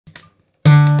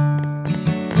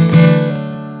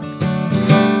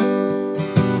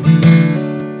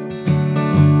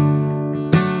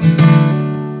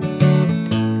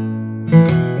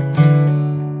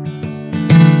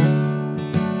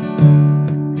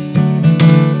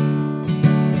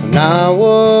When I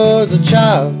was a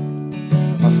child,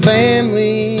 my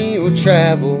family would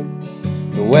travel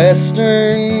to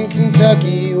western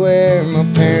Kentucky, where my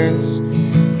parents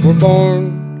were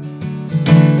born.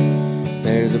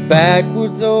 There's a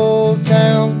backwoods old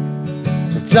town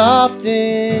that's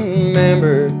often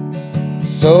remembered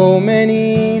so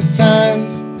many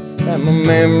times that my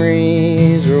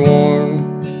memories are worn.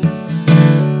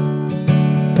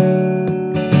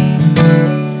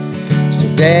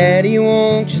 So Daddy,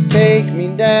 won't you take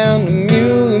me down to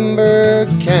Muhlenberg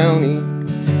County,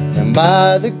 down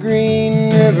by the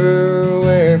Green River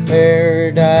where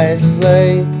paradise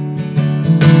lay?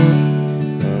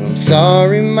 Well, I'm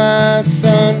sorry, my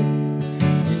son,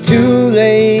 you're too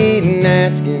late in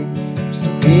asking.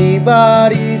 Mr.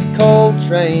 Peabody's coal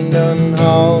train done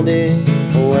hauled it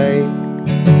away.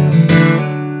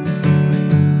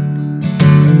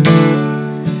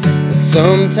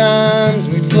 Sometimes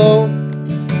we float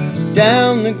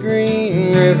down the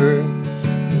Green River,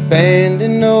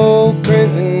 abandoned old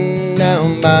prison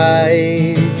down by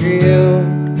Adriel,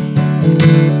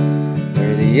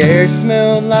 where the air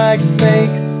smelled like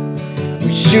snakes.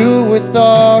 We shoot with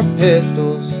our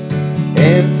pistols,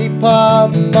 empty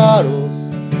pop bottles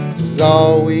was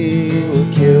all we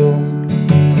would kill.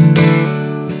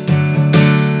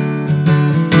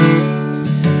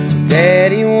 So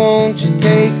Daddy, won't you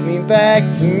take me back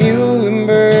to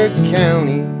Muhlenberg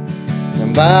County,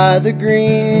 down by the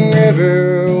Green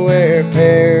River where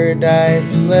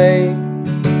paradise lay?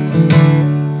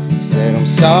 He said, I'm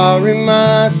sorry,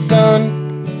 my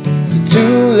son, you're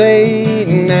too late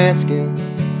in asking.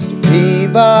 Mr.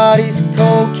 Peabody's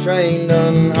coal train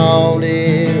done hauled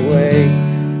it away.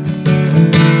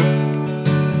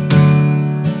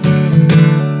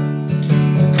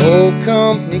 The coal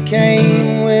company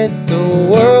came with the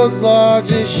world's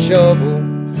largest shovel.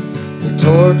 They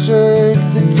tortured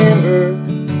the timber,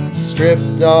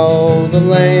 stripped all the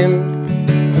land.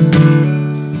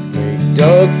 They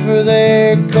dug for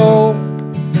their coal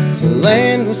till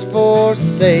land was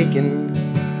forsaken,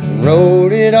 and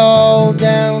wrote it all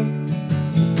down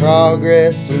as the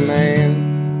progress of man.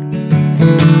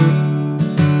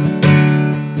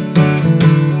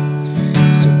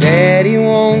 So Daddy,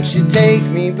 won't you take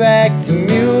me back to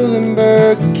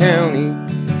Muhlenberg County,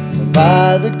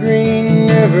 by the Green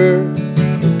River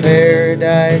where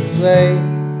paradise lay?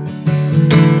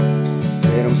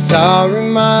 Said, I'm sorry,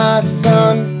 my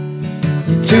son,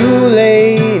 you're too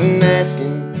late in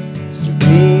asking. Mr.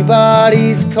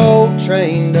 Peabody's coal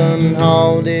train done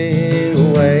hauled it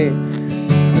away.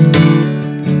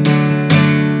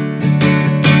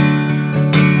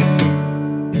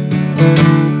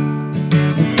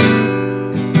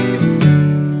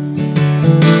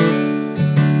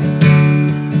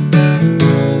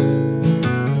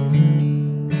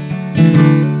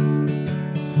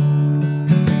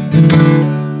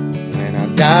 When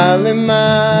I die, let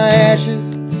my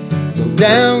ashes go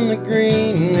down the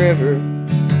Green River,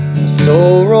 my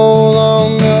soul roll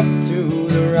on up to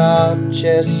the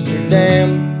Rochester Dam.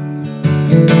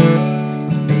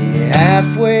 Be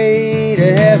halfway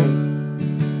to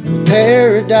heaven, with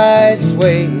paradise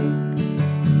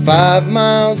waiting 5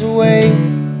 miles away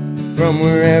from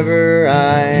wherever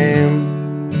I am.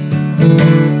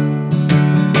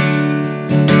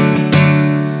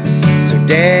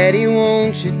 Daddy,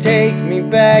 won't you take me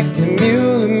back to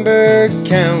Muhlenberg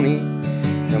County,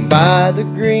 down by the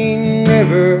Green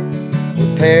River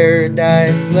where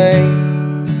paradise lay?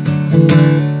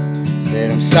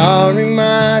 Said, I'm sorry,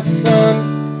 my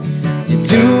son, you're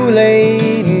too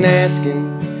late in asking.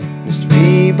 Mr.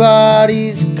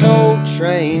 Peabody's coal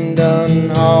train done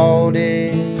hauled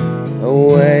it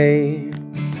away.